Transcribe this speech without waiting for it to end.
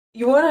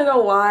You want to know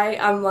why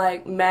I'm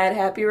like mad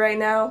happy right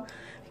now?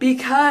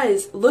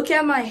 Because look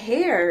at my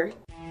hair.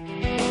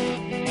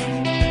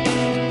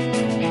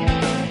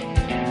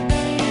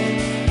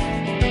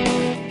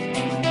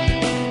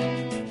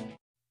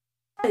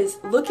 Guys,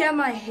 look at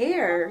my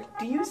hair.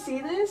 Do you see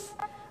this?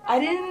 I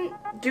didn't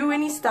do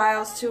any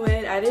styles to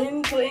it. I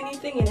didn't put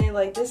anything in it.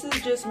 Like, this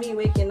is just me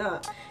waking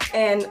up.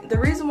 And the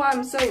reason why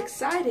I'm so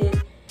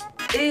excited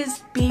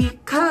is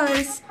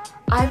because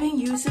I've been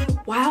using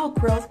Wild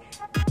Growth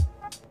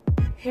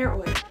hair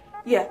oil.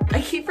 Yeah, I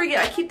keep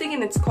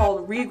thinking it's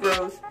called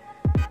Regrowth.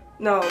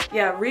 No,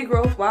 yeah,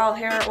 Regrowth Wild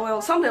Hair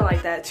Oil, something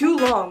like that. Too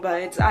long,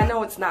 but I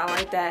know it's not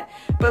like that.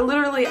 But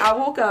literally, I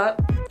woke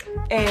up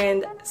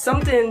and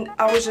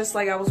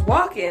I was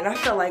walking and I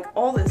felt like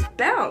all this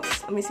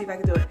bounce. Let me see if I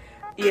can do it.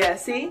 Yeah,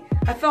 see?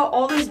 I felt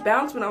all this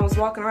bounce when I was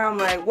walking around. I'm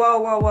like, whoa,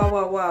 whoa, whoa,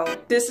 whoa, whoa.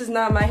 This is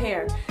not my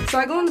hair. So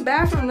I go in the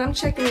bathroom and I'm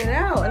checking it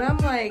out and I'm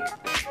like,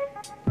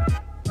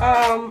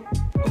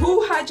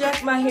 who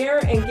hijacked my hair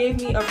and gave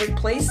me a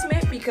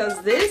replacement?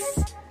 Because this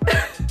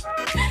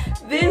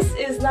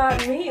is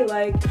not me.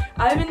 Like,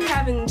 I've been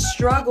having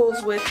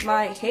struggles with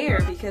my hair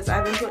because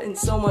I've been putting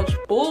so much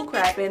bull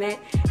crap in it,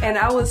 and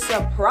I was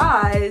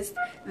surprised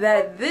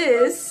that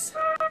this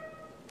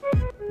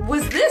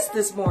was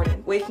this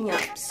morning, waking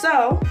up.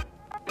 So,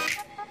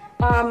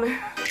 I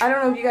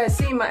don't know if you guys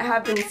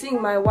have been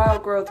seeing my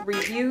Wild Growth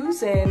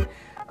reviews and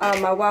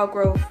my Wild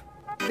Growth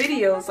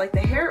videos, like the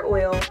hair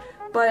oil.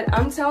 But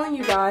I'm telling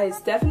you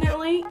guys,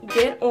 definitely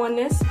get on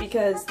this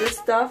because this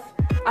stuff,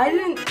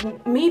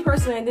 me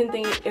personally, I didn't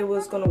think it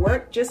was going to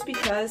work just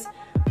because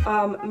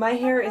my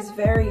hair is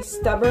very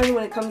stubborn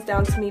when it comes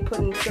down to me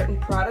putting certain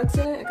products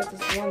in it. I got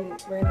this one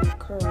random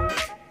curl.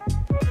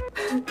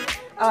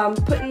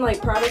 Putting like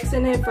products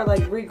in it for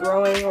like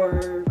regrowing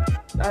or,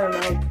 I don't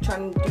know,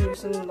 trying to do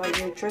some like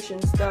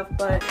nutrition stuff.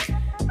 But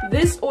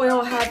this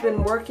oil has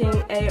been working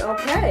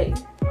a-okay.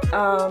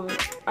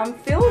 I'm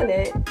feeling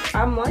it.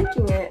 I'm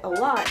liking it a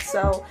lot.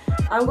 So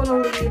I'm going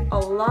to leave a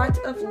lot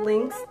of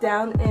links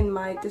down in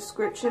my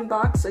description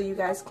box so you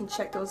guys can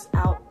check those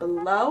out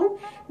below.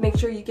 Make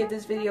sure you give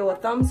this video a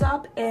thumbs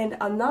up. And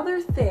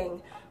another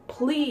thing,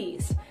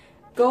 please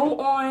go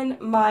on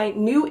my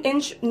new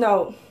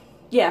intro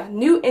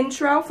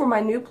for my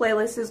new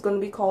playlist is going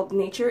to be called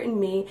Nature and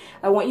Me.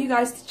 I want you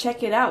guys to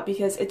check it out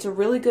because it's a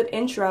really good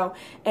intro,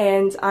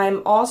 and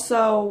I'm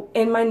also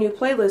in my new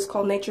playlist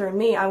called Nature and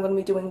Me. I'm going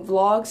to be doing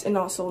vlogs and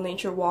also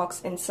nature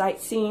walks and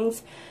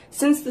sightseeings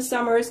since the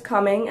summer is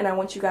coming, and I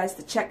want you guys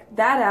to check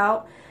that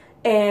out.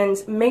 And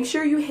make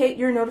sure you hit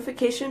your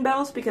notification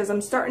bells because I'm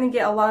starting to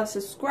get a lot of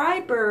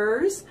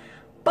subscribers,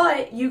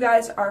 but you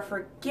guys are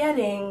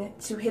forgetting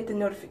to hit the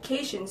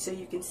notification so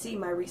you can see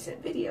my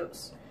recent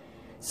videos.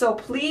 So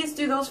please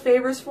do those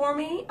favors for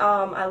me.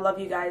 I love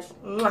you guys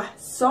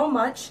so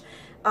much.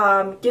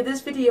 Give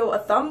this video a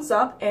thumbs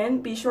up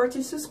and be sure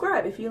to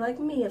subscribe if you like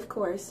me, of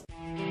course.